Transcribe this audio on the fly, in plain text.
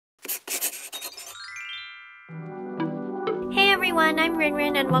everyone, I'm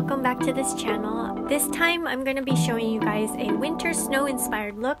RinRin and welcome back to this channel. This time I'm going to be showing you guys a winter snow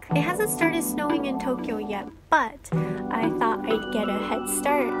inspired look. It hasn't started snowing in Tokyo yet, but I thought I'd get a head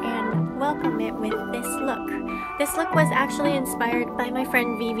start and welcome it with this look. This look was actually inspired by my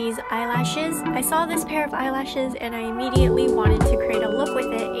friend Vivi's eyelashes. I saw this pair of eyelashes and I immediately wanted to create a look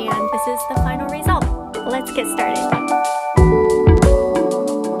with it, and this is the final result. Let's get started.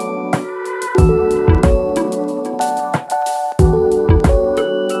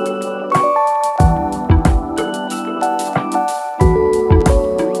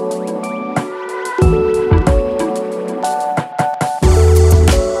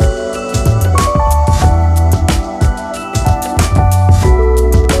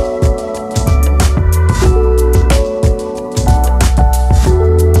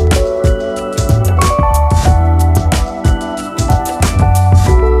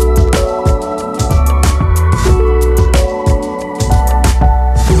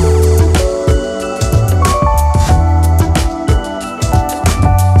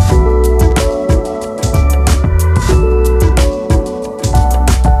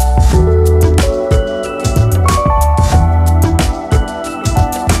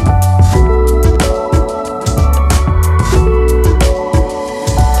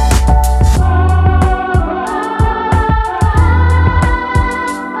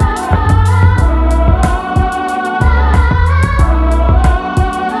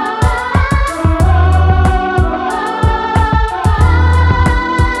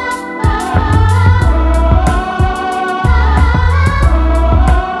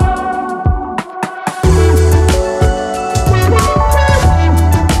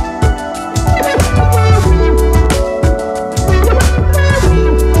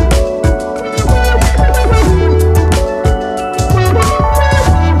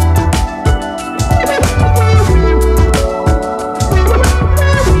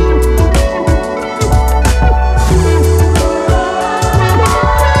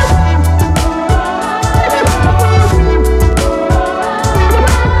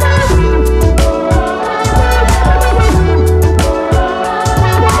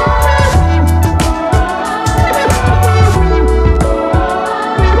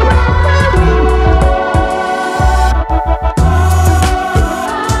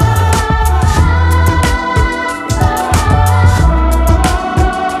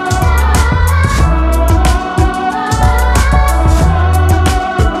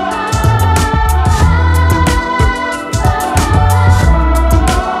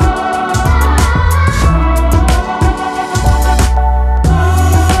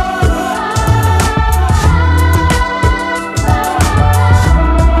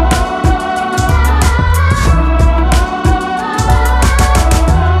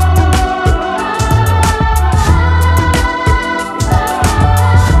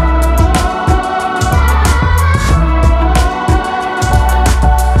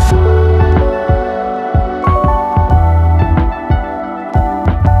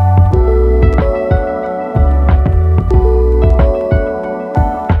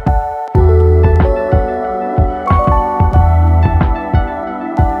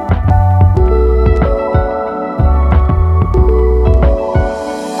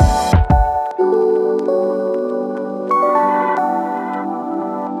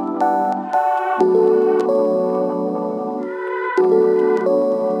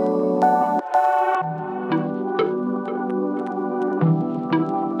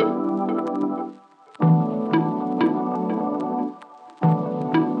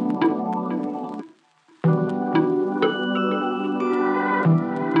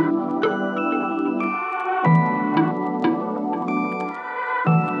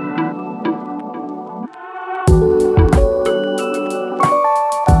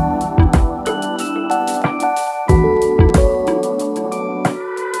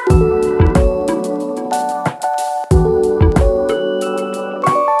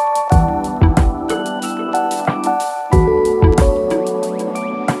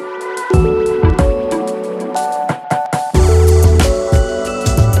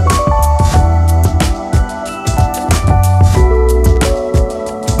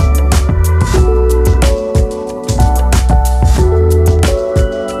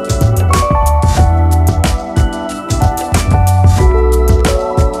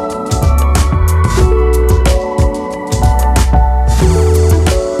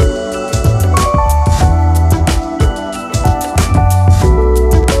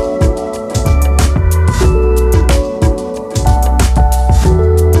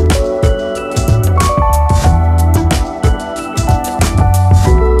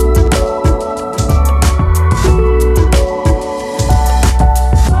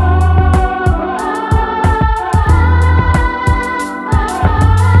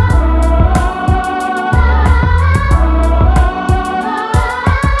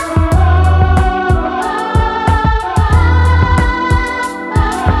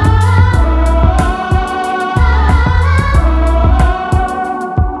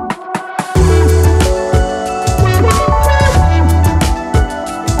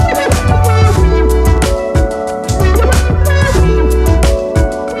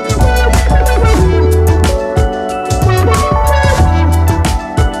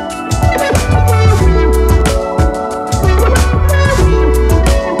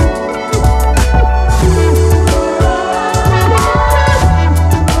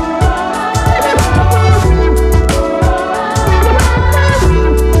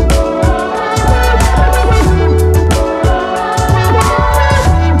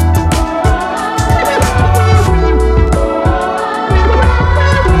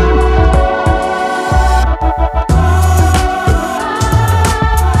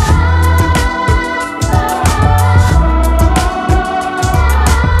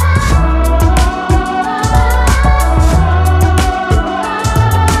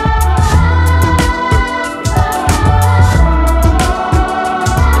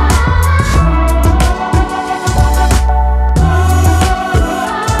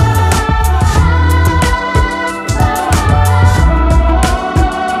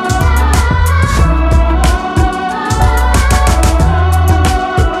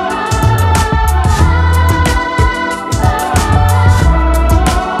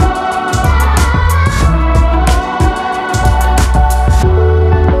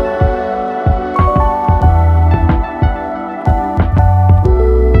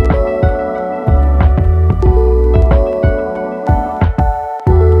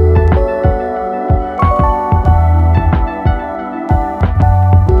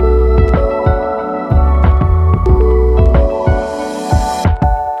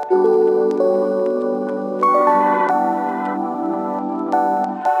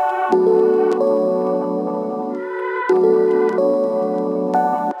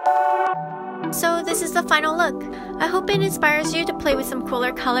 the final look. I hope it inspires you to play with some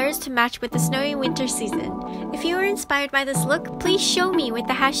cooler colors to match with the snowy winter season. If you were inspired by this look, please show me with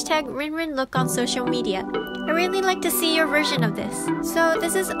the hashtag RinRinLook on social media. I really like to see your version of this. So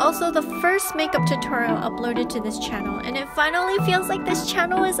this is also the first makeup tutorial uploaded to this channel, and it finally feels like this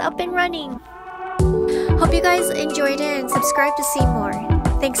channel is up and running. Hope you guys enjoyed it and subscribe to see more.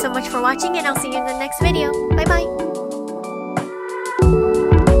 Thanks so much for watching, and I'll see you in the next video. Bye bye!